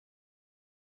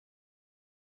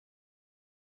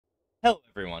Hello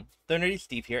everyone, The Nerdy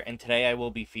Steve here, and today I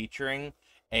will be featuring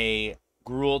a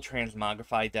Gruul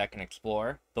Transmogrify deck and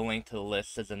Explore. The link to the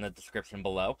list is in the description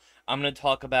below. I'm going to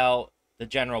talk about the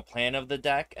general plan of the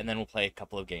deck, and then we'll play a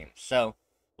couple of games. So,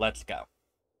 let's go.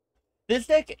 This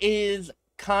deck is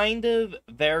kind of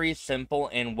very simple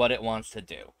in what it wants to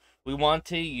do. We want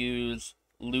to use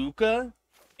Lukka,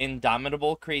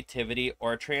 Indomitable Creativity,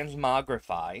 or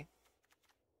Transmogrify,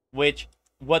 which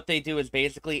what they do is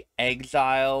basically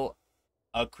exile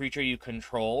a creature you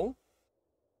control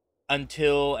and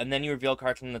then you reveal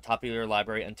cards from the top of your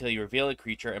library until you reveal a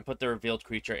creature and put the revealed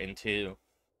creature into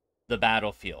the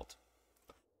battlefield.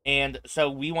 And so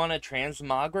we want to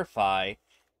transmogrify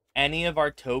any of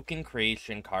our token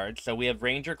creation cards. So we have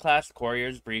Ranger class,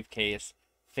 Courier's Briefcase,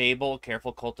 Fable,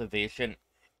 Careful Cultivation,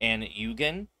 and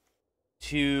Jugan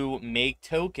to make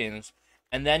tokens.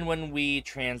 And then when we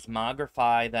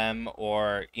transmogrify them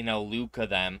or, Lukka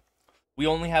them, we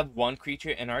only have one creature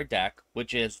in our deck,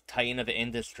 which is Titan of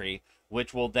Industry,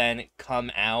 which will then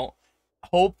come out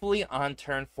hopefully on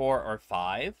turn 4 or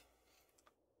 5.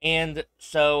 And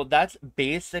so that's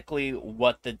basically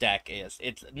what the deck is.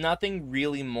 It's nothing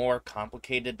really more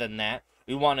complicated than that.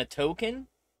 We want a token,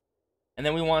 and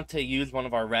then we want to use one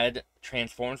of our red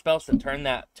transform spells to turn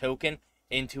that token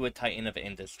into a Titan of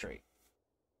Industry.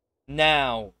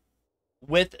 Now,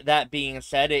 with that being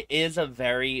said, it is a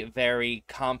very, very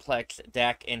complex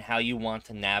deck in how you want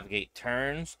to navigate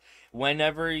turns.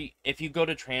 If you go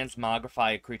to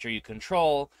transmogrify a creature you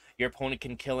control, your opponent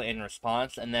can kill it in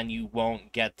response, and then you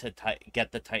won't get to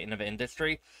get the Titan of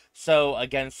Industry. So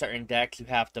against certain decks, you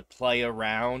have to play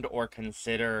around or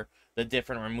consider the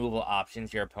different removal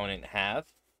options your opponent have.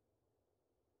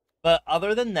 But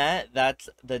other than that, that's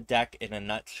the deck in a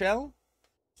nutshell.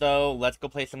 So let's go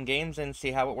play some games and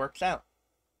see how it works out.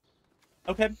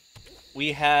 Okay,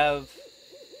 we have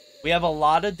a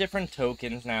lot of different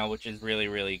tokens now, which is really,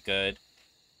 really good.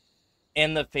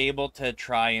 And the Fable to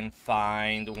try and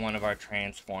find one of our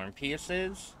transform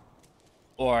pieces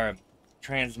or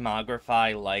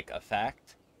transmogrify-like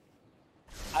effect.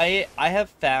 I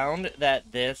have found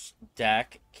that this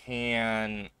deck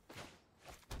can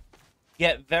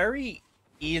get very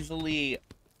easily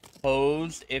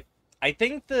posed if I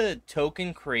think the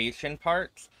token creation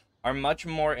parts are much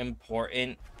more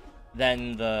important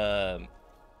than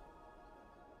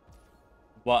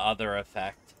what other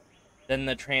effect than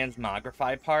the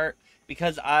transmogrify part,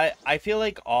 because I feel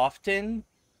like often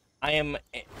I am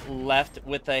left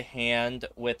with a hand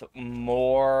with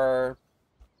more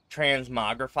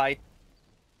transmogrify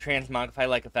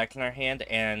like effects in our hand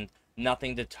and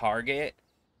nothing to target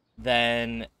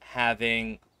than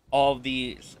having all of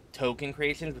these token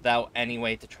creations without any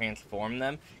way to transform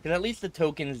them. Because at least the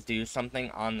tokens do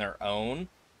something on their own.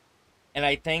 And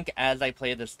I think as I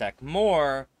play this deck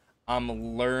more,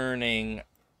 I'm learning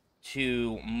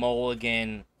to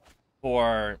mulligan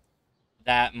for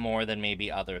that more than maybe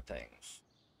other things.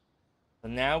 So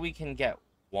now we can get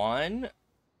one.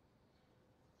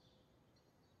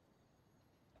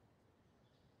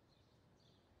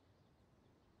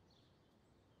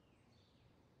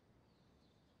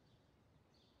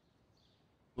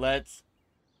 Let's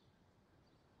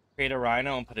create a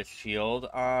Rhino and put a shield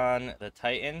on the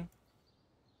Titan.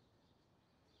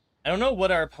 I don't know what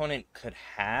our opponent could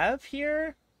have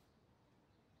here.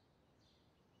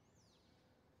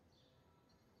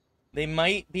 They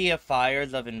might be a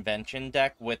Fires of Invention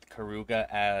deck with Karuga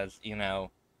as,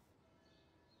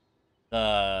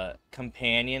 the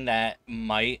companion. That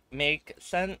might make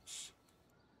sense.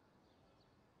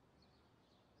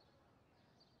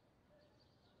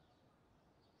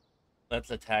 Let's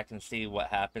attack and see what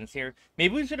happens here.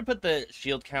 Maybe we should have put the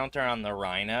shield counter on the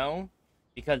Rhino,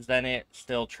 because then it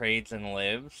still trades and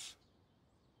lives,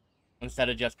 instead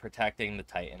of just protecting the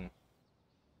Titan.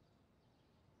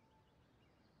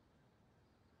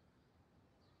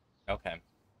 Okay.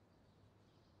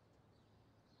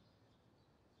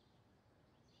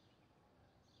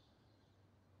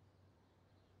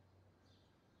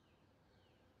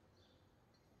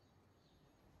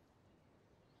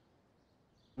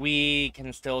 We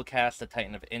can still cast the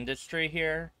Titan of Industry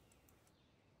here,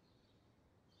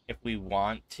 if we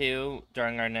want to,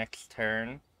 during our next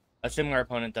turn. Assuming our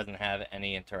opponent doesn't have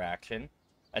any interaction.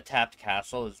 A tapped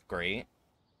castle is great,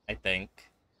 I think.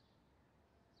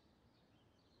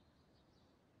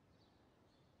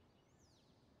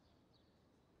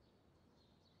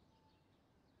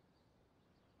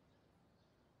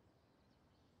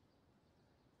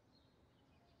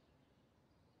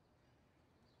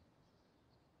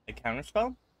 A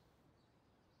counterspell?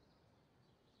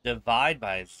 Divide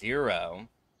by 0.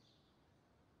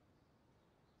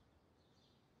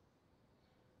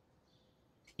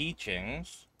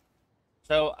 teachings.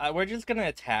 So we're just going to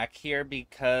attack here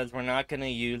because we're not going to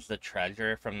use the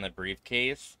treasure from the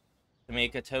briefcase to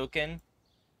make a token.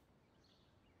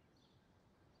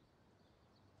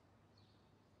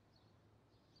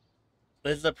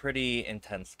 This is a pretty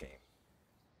intense game.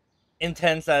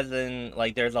 Intense as in,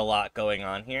 like, there's a lot going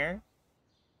on here.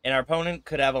 And our opponent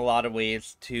could have a lot of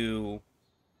ways to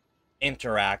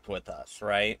interact with us,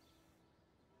 right?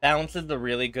 Balance is a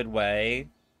really good way.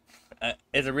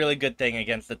 Is a really good thing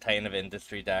against the Titan of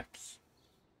Industry decks.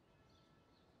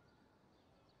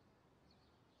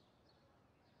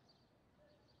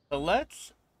 So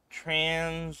let's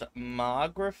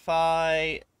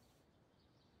transmogrify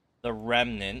the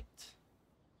Remnant.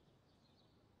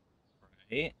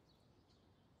 Right?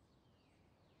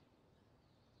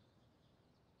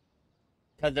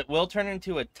 Because it will turn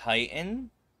into a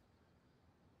Titan.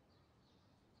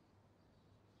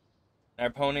 Our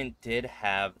opponent did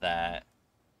have that.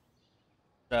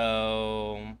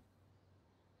 So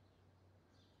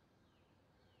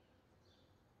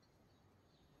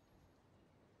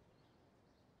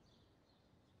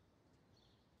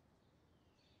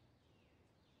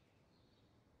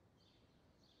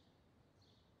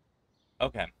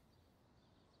okay.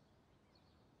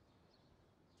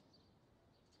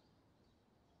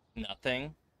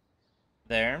 Nothing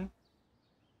there.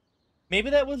 Maybe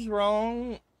that was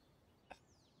wrong.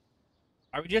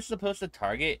 Are we just supposed to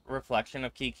target Reflection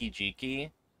of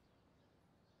Kiki-Jiki?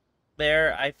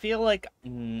 There, I feel like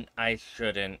I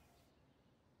shouldn't.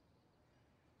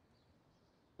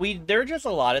 There are just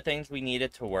a lot of things we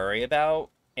needed to worry about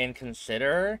and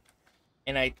consider,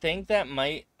 and I think that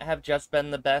might have just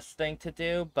been the best thing to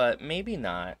do, but maybe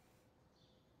not.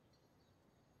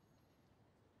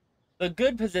 The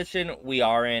good position we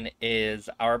are in is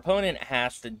our opponent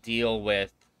has to deal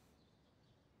with,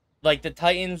 like, the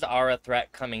Titans are a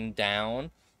threat coming down,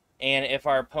 and if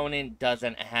our opponent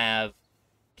doesn't have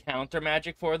counter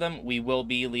magic for them, we will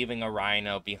be leaving a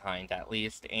Rhino behind at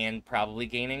least, and probably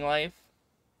gaining life.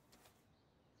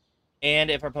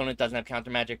 And if our opponent doesn't have counter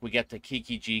magic, we get to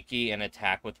Kiki-Jiki and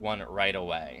attack with one right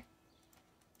away.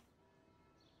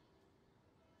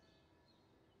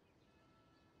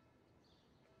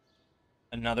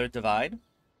 Another divide.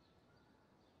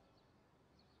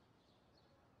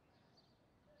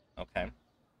 Okay. And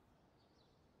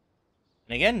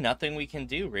again, nothing we can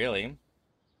do, really.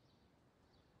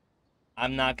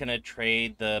 I'm not going to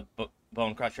trade the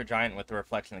Bone Crusher Giant with the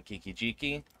Reflection of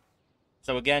Kiki-Jiki.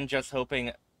 So again, just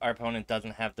hoping our opponent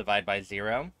doesn't have divide by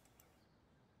 0.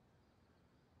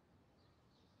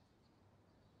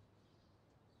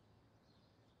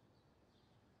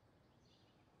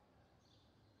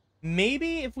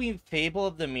 Maybe if we Fable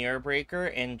of the Mirror Breaker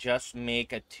and just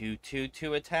make a 2/2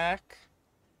 to attack,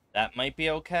 that might be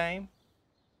okay.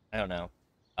 I don't know.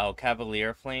 Oh,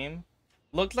 Cavalier Flame.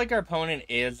 Looks like our opponent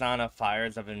is on a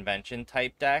Fires of Invention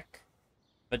type deck,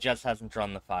 but just hasn't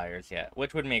drawn the fires yet,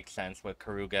 which would make sense with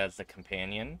Karuga as the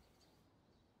companion.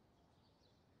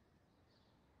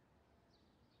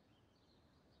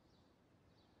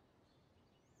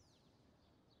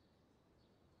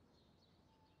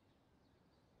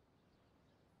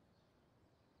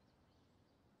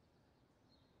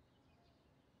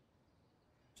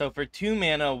 So for 2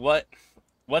 mana,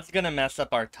 what's gonna mess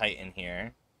up our Titan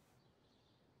here?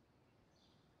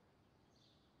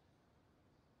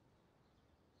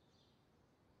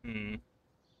 Hmm.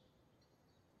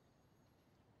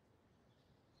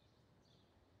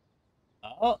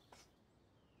 Oh.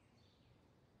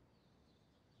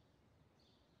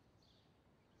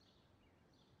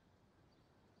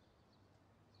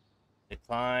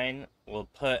 Decline. We'll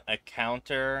put a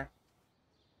counter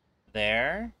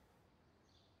there.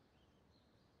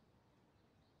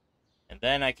 And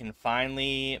then I can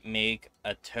finally make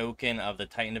a token of the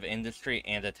Titan of Industry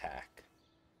and attack.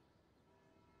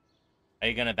 Are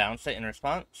you gonna bounce it in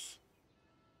response?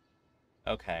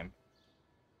 Okay.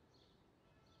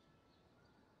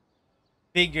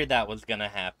 Figured that was gonna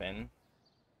happen.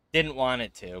 Didn't want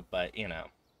it to, but, you know.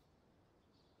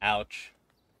 Ouch.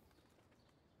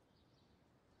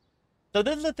 So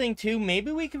this is the thing, too.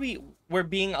 Maybe we're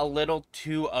being a little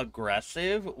too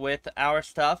aggressive with our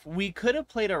stuff. We could have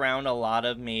played around a lot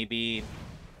of maybe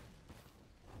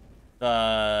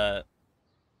the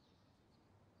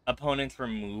opponent's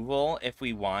removal if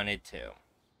we wanted to.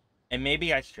 And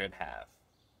maybe I should have.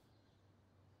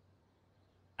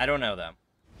 I don't know, though.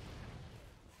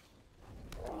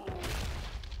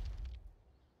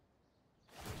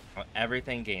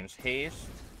 Everything gains haste.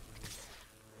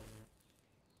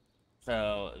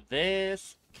 So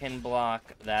this can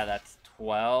block that. That's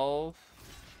 12.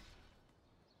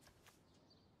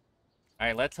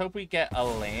 Alright, let's hope we get a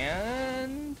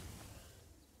land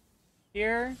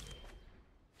here.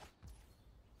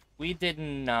 We did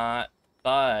not,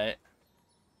 but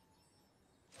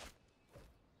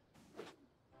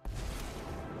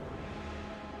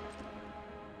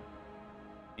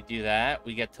we do that.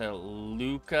 We get to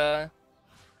Lukka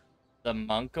the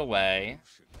monk away.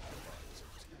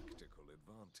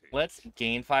 Let's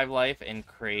gain 5 life and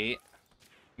create.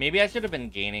 Maybe I should have been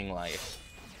gaining life.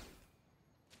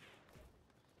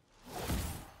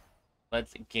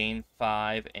 Let's gain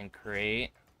 5 and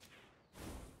create.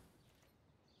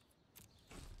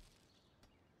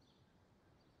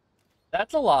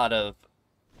 That's a lot of...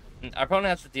 Our opponent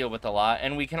has to deal with a lot,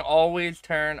 and we can always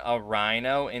turn a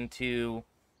Rhino into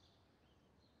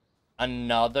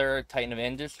another Titan of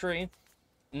Industry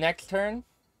next turn.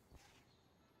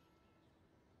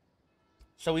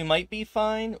 So we might be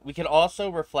fine. We could also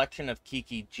Reflection of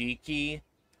Kiki Jiki,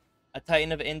 a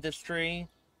Titan of Industry,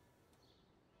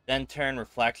 then turn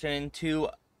Reflection into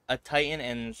a Titan,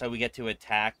 and so we get to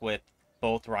attack with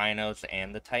both Rhinos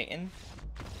and the Titan.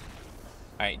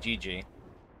 Alright, GG.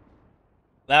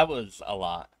 That was a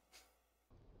lot.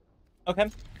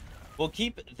 Okay. We'll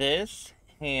keep this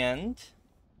hand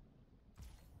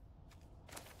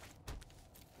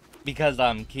because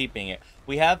I'm keeping it.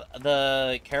 We have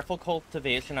the Careful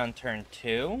Cultivation on turn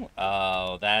 2.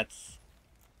 Oh, that's...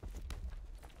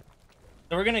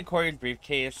 So we're going to Courier's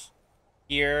Briefcase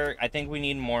here. I think we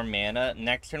need more mana.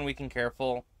 Next turn we can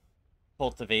Careful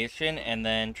Cultivation and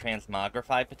then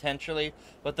Transmogrify potentially.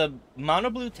 But the Mono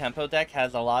Blue Tempo deck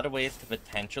has a lot of ways to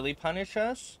potentially punish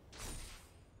us.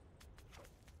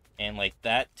 And like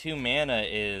that 2 mana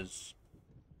is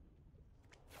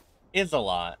a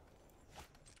lot.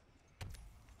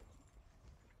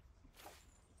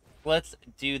 Let's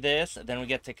do this, then we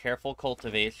get to Careful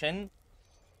Cultivation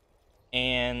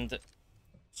and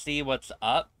see what's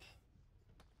up.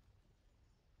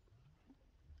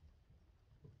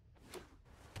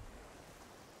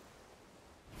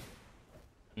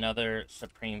 Another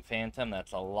Supreme Phantom,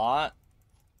 that's a lot.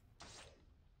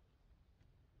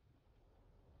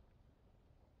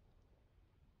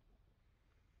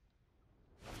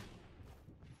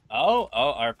 Oh,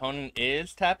 our opponent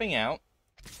is tapping out.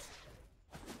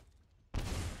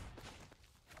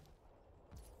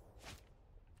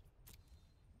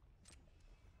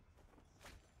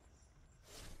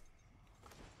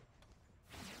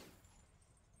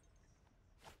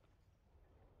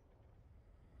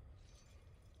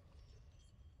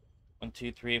 One,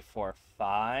 two, three, four,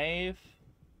 5.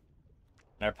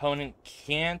 And our opponent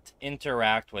can't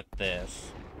interact with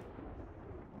this.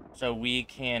 So we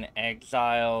can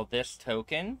exile this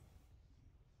token.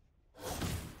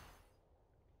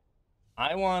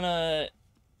 I want to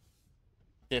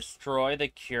destroy the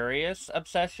Curious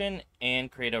Obsession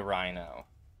and create a Rhino.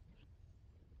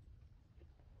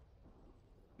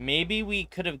 Maybe we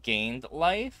could have gained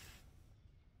life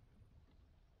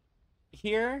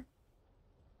here,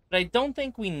 but I don't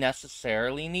think we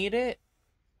necessarily need it.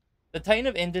 The Titan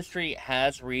of Industry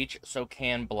has reach, so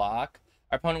can block.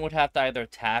 Our opponent would have to either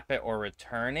tap it or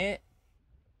return it.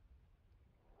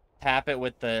 Tap it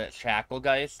with the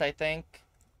Shacklegeist, I think.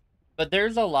 But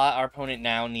there's a lot our opponent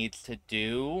now needs to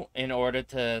do in order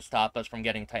to stop us from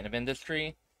getting Titan of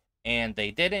Industry. And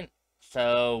they didn't,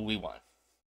 so we won.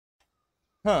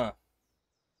 Huh.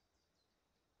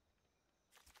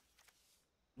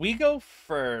 We go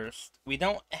first. We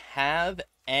don't have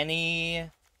any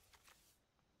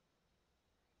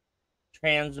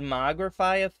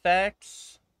Transmogrify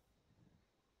effects.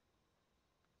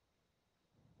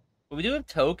 But we do have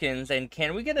tokens, and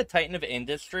can we get a Titan of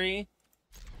Industry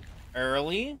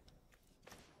early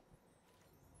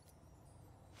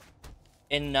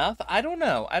enough? I don't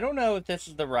know. I don't know if this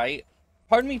is the right...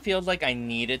 Part of me feels like I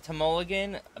needed to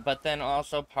mulligan, but then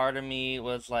also part of me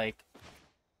was like...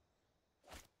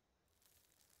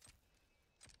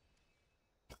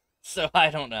 So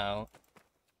I don't know.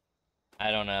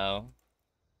 I don't know.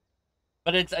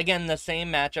 But it's, again, the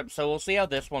same matchup, so we'll see how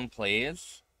this one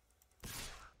plays.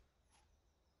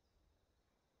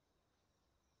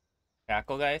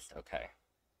 Shacklegeist? Okay.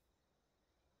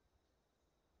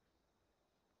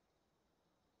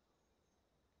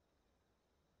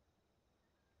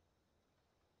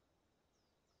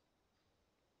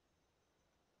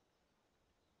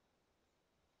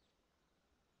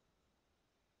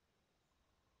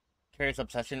 Curious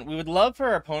Obsession. We would love for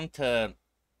our opponent to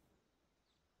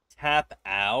tap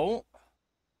out.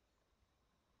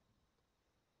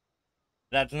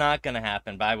 That's not going to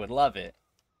happen, but I would love it.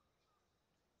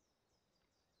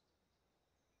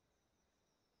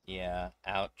 Yeah,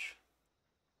 ouch.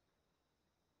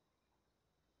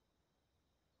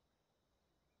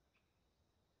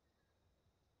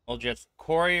 We'll just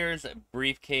Courier's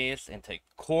Briefcase into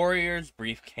Courier's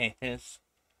Briefcase.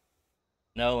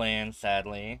 No land,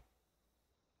 sadly.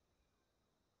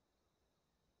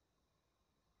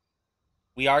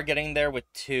 We are getting there with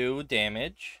 2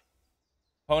 damage.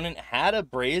 Opponent had a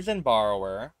Brazen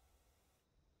Borrower,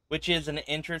 which is an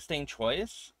interesting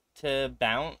choice to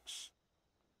bounce.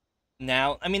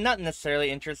 Now, I mean, not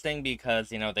necessarily interesting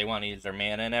because, you know, they want to use their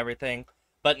mana and everything,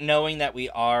 but knowing that we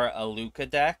are a Lukka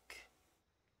deck,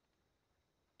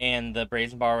 and the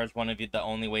Brazen Borrower is one of the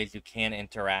only ways you can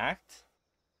interact.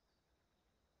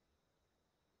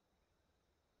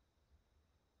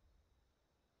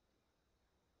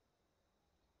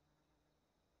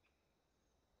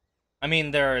 I mean,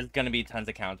 there's going to be tons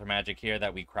of counter magic here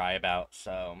that we cry about,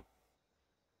 so...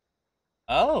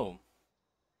 Oh!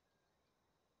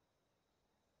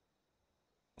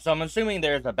 So I'm assuming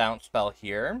there's a bounce spell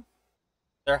here.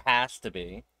 There has to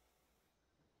be.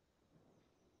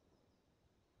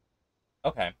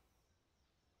 Okay.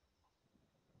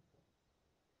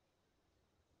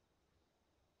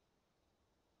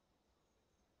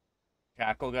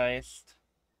 Shacklegeist.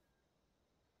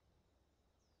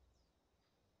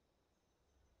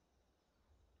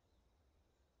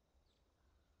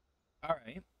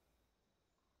 Alright. I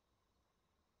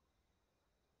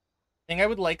think I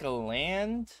would like a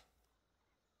land.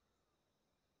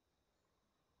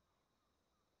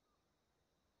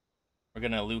 We're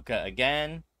gonna Lukka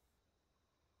again.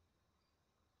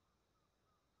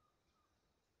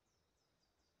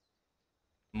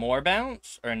 More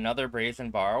bounce? Or another Brazen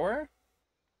Borrower?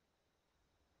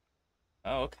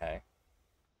 Oh, okay.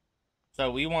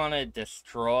 So we want to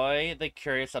destroy the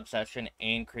Curious Obsession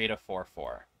and create a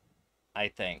 4/4, I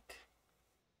think.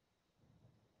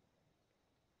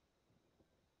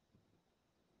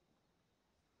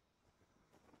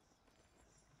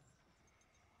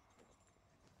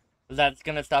 That's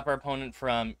going to stop our opponent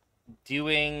from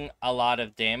doing a lot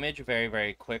of damage very,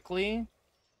 very quickly.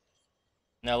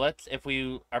 Now let's, if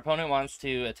our opponent wants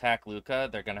to attack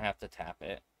Lukka, they're going to have to tap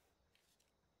it.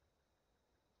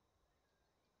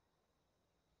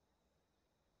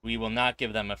 We will not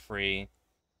give them a free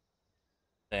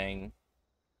thing.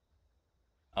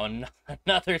 Oh, no,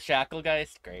 another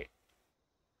Shacklegeist? Great.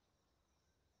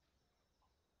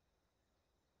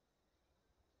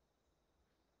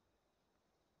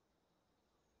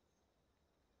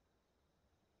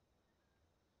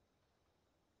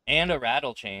 And a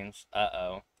Rattle Chains.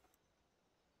 Uh-oh.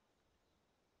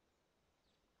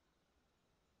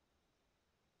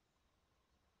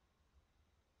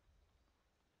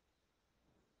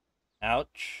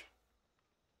 Ouch.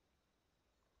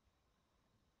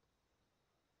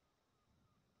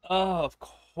 Oh, of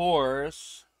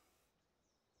course.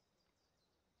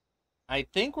 I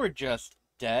think we're just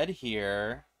dead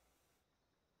here.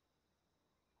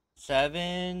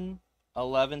 7,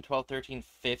 11, 12, 13,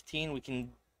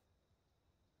 15.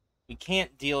 We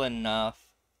can't deal enough.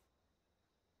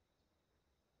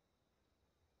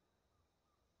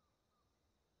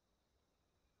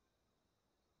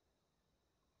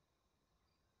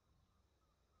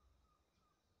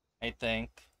 I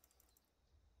think.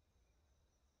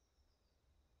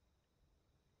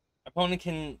 Opponent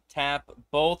can tap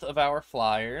both of our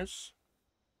flyers.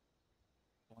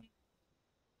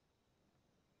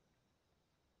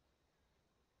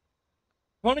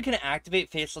 Opponent can activate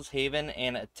Faceless Haven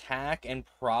and attack and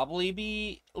probably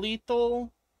be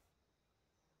lethal.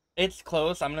 It's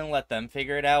close. I'm going to let them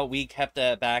figure it out. We kept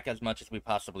it back as much as we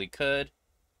possibly could.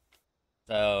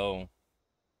 So...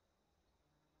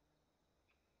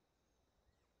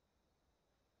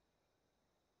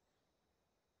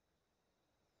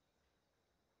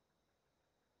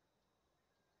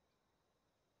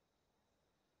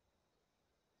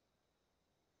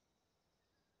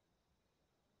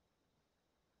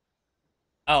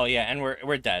 Oh, yeah, and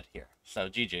we're dead here. So,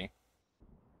 GG.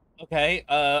 Okay,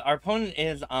 our opponent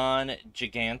is on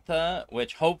Gigantha,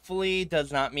 which hopefully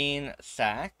does not mean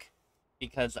sack,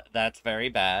 because that's very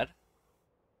bad.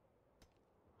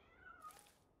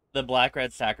 The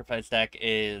black-red sacrifice deck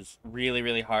is really,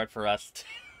 really hard for us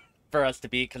to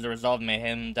beat, because the Resolve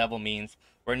Mayhem Devil means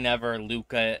we're never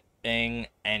Lukka-ing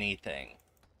anything.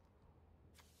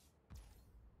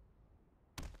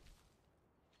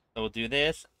 So we'll do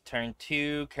this. Turn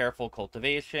 2, Careful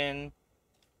Cultivation.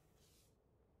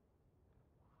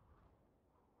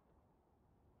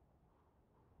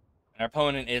 Our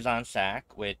opponent is on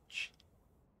sack, which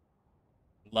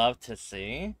love to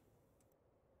see.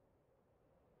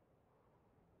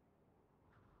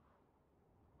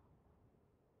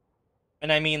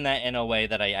 And I mean that in a way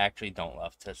that I actually don't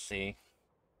love to see.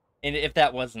 And if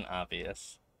that wasn't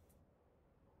obvious.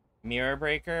 Mirror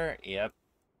Breaker, yep.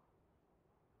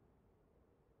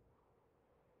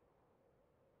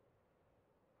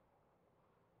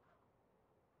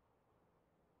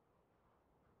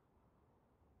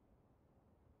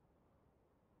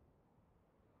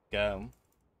 Go.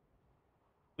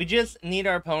 We just need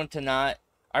our opponent to not...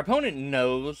 Our opponent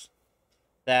knows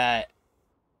that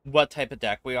what type of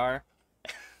deck we are.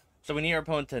 So we need our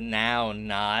opponent to now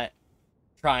not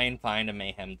try and find a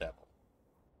Mayhem Devil.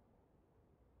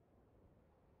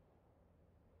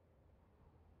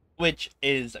 Which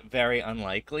is very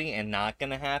unlikely and not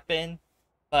going to happen.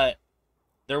 But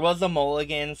there was a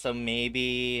mulligan, so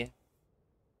maybe...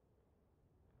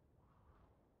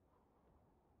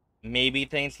 Maybe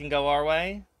things can go our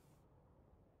way.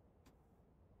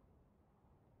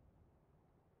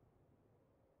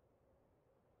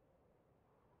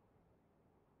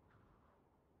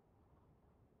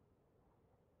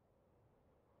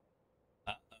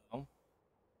 Uh-oh.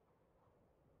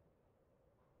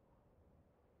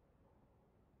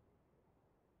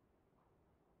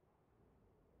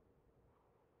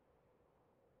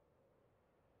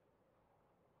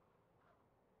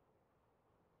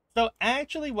 So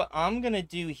actually what I'm going to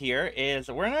do here is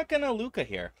we're not going to Lukka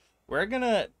here. We're going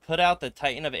to put out the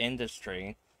Titan of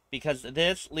Industry because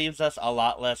this leaves us a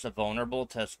lot less vulnerable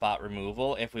to spot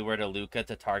removal if we were to Lukka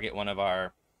to target one of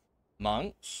our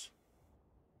monks.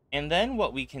 And then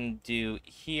what we can do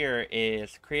here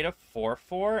is create a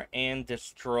 4/4 and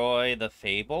destroy the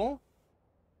Fable.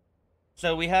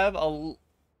 So we have a...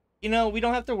 You know, we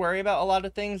don't have to worry about a lot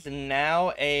of things. And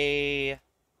now a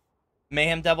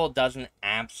Mayhem Devil doesn't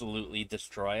absolutely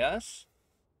destroy us.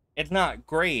 It's not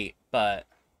great, but...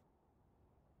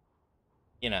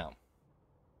 You know.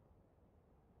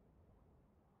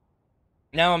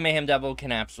 Now a Mayhem Devil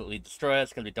can absolutely destroy us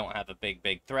because we don't have a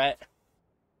big threat.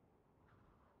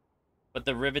 But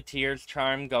the Riveteer's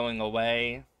Charm going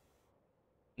away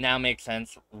now makes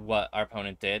sense what our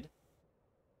opponent did.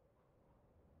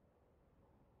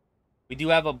 We do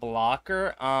have a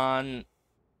blocker on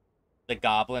the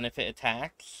Goblin if it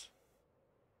attacks.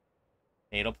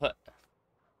 It'll put...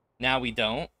 Now we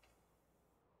don't.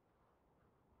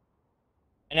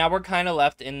 And now we're kind of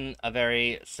left in a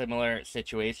very similar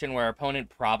situation where our opponent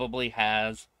probably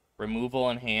has removal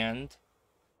in hand.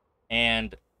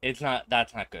 And that's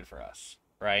not good for us,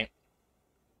 right?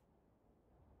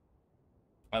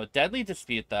 Oh, Deadly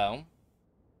Dispute, though.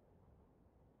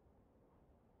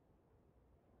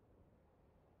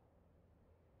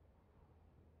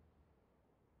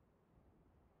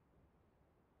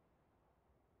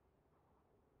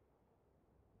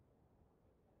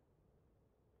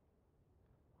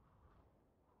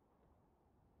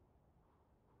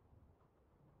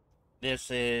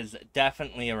 This is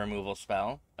definitely a removal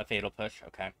spell. A Fatal Push,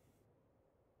 okay.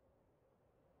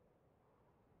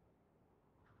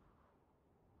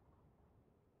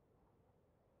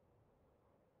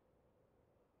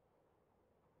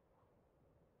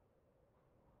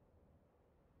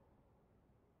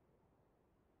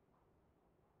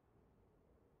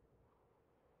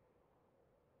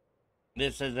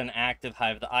 This is an active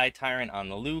Hive of the Eye Tyrant on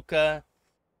the Lukka.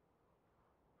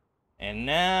 And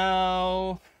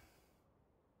now...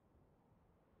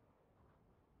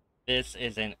 This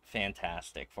isn't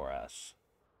fantastic for us.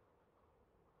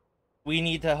 We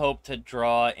need to hope to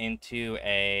draw into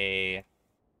a...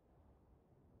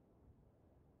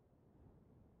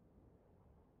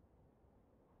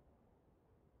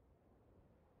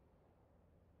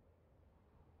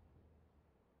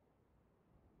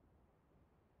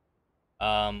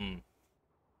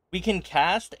 We can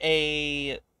cast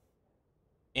a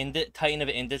Titan of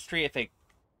Industry if it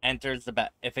enters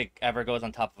if it ever goes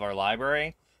on top of our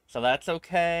library. So that's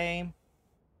okay.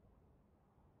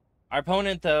 Our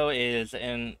opponent, though,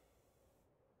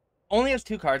 only has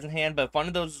 2 cards in hand, but if one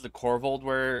of those is a Corvold,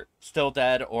 we're still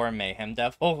dead, or a Mayhem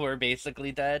Devil, we're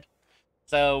basically dead.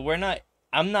 So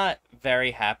I'm not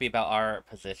very happy about our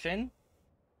position.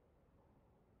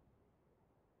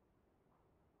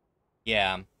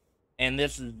 Yeah. And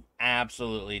this is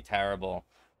absolutely terrible.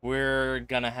 We're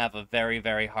gonna have a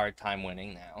very hard time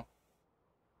winning now.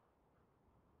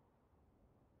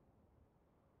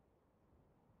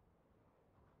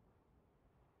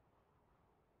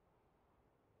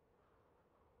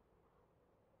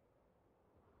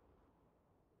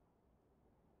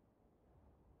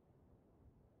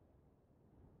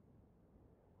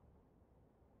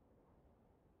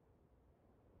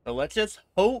 So let's just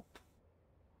hope.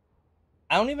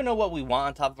 I don't even know what we want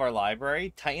on top of our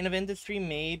library. Titan of Industry,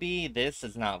 maybe. This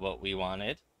is not what we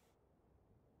wanted.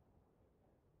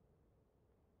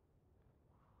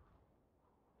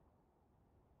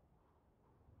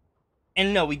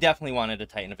 And no, we definitely wanted a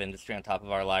Titan of Industry on top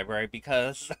of our library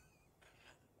because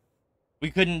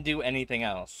we couldn't do anything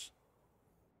else.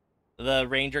 The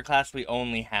Ranger class, we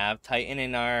only have Titan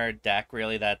in our deck.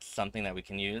 Really, that's something that we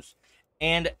can use.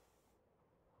 And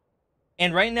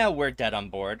and right now we're dead on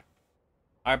board.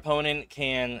 Our opponent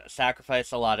can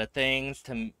sacrifice a lot of things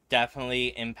to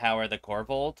definitely empower the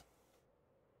Corvold.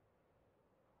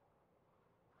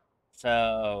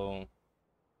 So,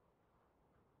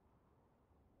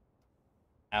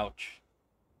 ouch.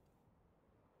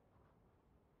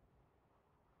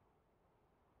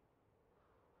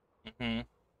 Hmm.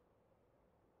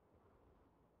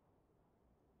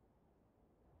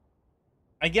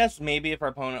 I guess maybe if our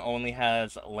opponent only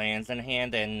has lands in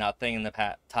hand and nothing in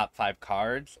the top 5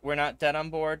 cards, we're not dead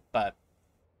on board, but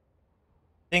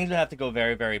things would have to go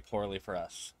very, very poorly for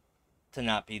us to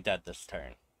not be dead this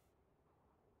turn.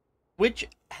 Which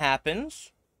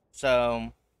happens.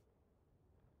 So,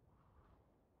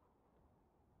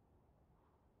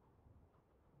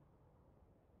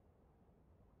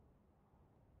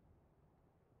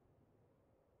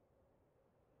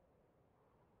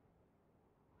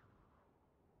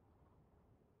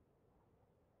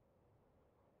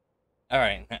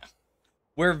 alright.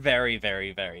 We're very,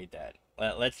 very, very dead.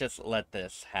 Let's just let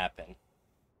this happen.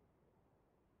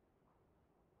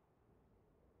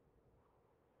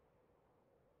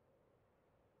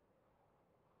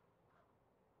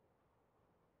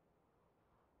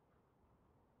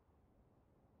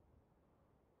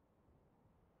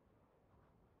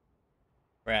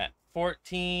 We're at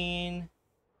 14.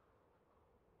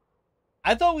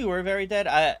 I thought we were very dead.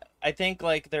 I think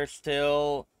like there's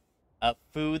still a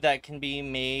food that can be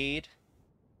made.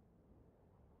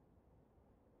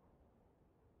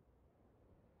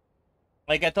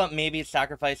 Like I thought maybe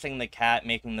sacrificing the cat,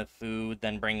 making the food,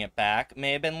 then bring it back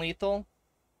may have been lethal.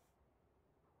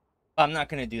 I'm not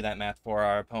gonna do that math for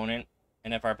our opponent.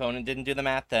 And if our opponent didn't do the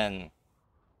math, then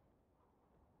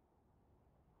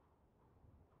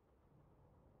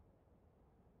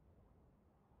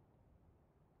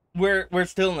we're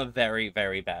still in a very,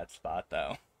 very bad spot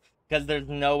though. Because there's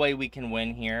no way we can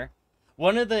win here.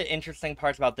 One of the interesting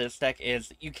parts about this deck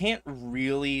is you can't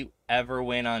really ever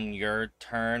win on your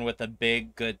turn with a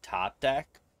big, good top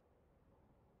deck.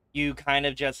 You kind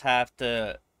of just have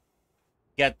to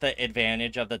get the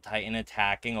advantage of the Titan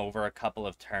attacking over a couple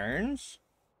of turns.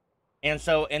 And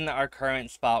so in our current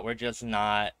spot, we're just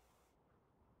not...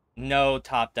 No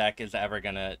top deck is ever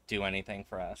going to do anything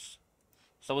for us.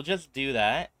 So we'll just do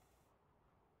that.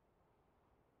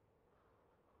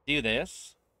 Do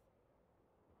this.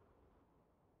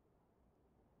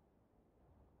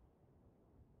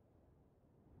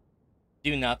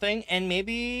 Do nothing. And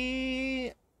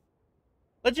maybe...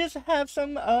 let's just have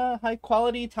some high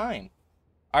quality time.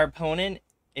 Our opponent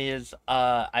is,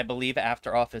 I believe,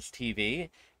 After Office TV. If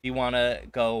you want to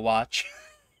go watch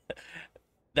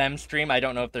them stream, I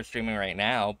don't know if they're streaming right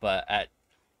now, but at,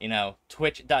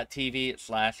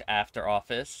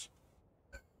 twitch.tv/afteroffice.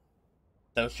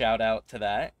 So shout out to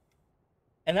that.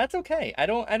 And that's okay. I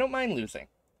don't mind losing.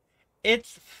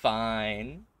 It's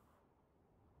fine.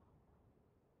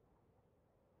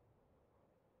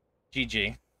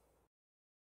 GG.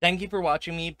 Thank you for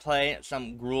watching me play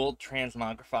some Gruul,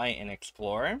 Transmogrify, and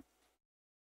Explore.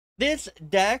 This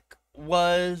deck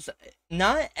was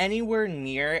not anywhere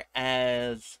near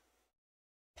as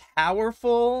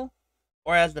powerful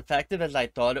or as effective as I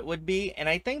thought it would be, and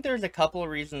I think there's a couple of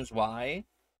reasons why.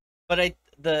 But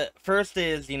the first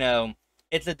is,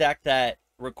 it's a deck that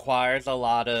requires a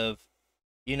lot of,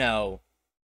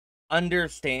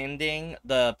 understanding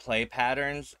the play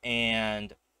patterns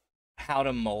and how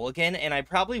to mulligan, and I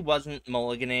probably wasn't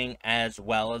mulliganing as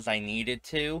well as I needed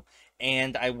to,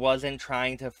 and I wasn't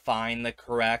trying to find the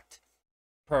correct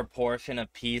proportion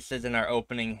of pieces in our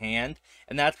opening hand,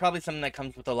 and that's probably something that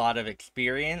comes with a lot of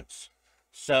experience.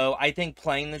 So I think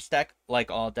playing this deck,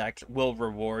 like all decks, will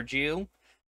reward you.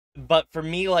 But for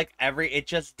me, like it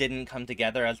just didn't come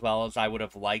together as well as I would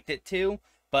have liked it to.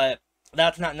 But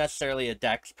that's not necessarily a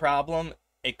deck's problem.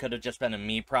 It could have just been a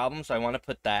me problem, so I want to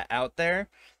put that out there.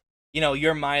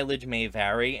 Your mileage may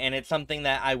vary, and it's something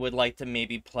that I would like to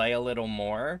maybe play a little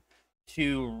more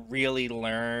to really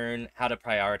learn how to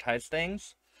prioritize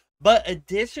things. But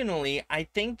additionally, I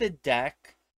think the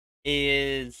deck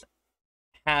is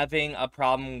having a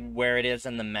problem where it is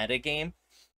in the metagame.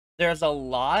 There's a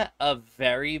lot of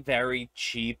very, very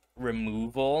cheap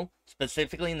removal,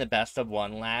 specifically in the best of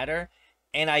one ladder,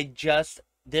 and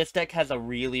this deck has a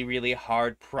really, really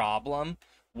hard problem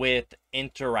with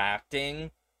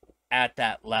interacting at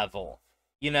that level.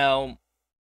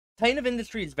 Titan of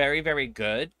Industry is very, very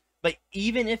good, But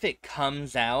even if it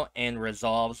comes out and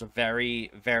resolves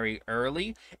very, very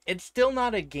early, it's still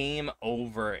not a game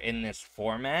over in this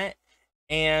format.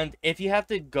 And if you have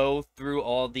to go through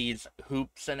all these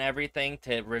hoops and everything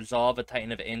to resolve a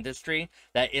Titan of Industry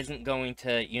that isn't going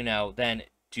to, then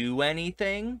do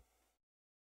anything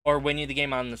or win you the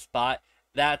game on the spot,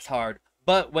 that's hard.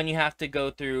 But when you have to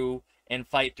go through and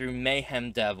fight through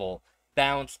Mayhem Devil,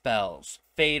 Bounce Spells,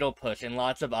 Fatal Push, and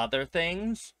lots of other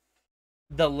things,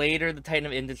 the later the Titan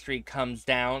of Industry comes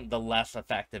down, the less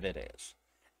effective it is.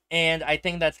 And I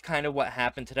think that's kind of what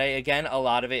happened today. Again, a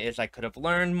lot of it is I could have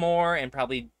learned more and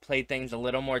probably played things a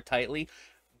little more tightly.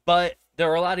 But there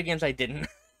were a lot of games I didn't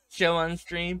show on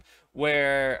stream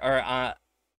or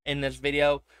in this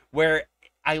video where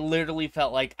I literally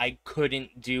felt like I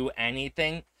couldn't do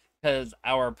anything because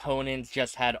our opponents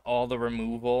just had all the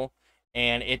removal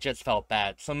and it just felt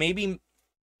bad. So maybe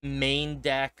main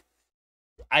deck,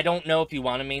 I don't know if you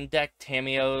want to main deck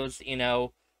Tamiyo's,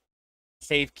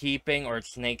 Safekeeping or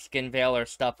Snakeskin Veil or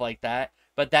stuff like that,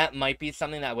 but that might be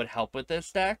something that would help with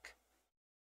this deck.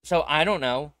 So I don't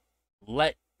know.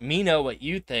 Let me know what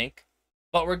you think.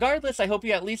 But regardless, I hope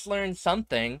you at least learned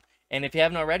something. And if you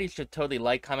haven't already, you should totally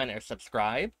like, comment, or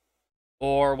subscribe.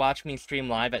 Or watch me stream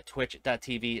live at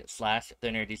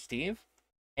twitch.tv/TheNerdySteve.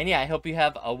 And yeah, I hope you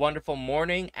have a wonderful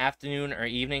morning, afternoon, or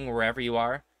evening, wherever you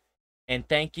are. And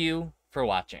thank you for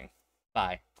watching.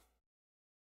 Bye.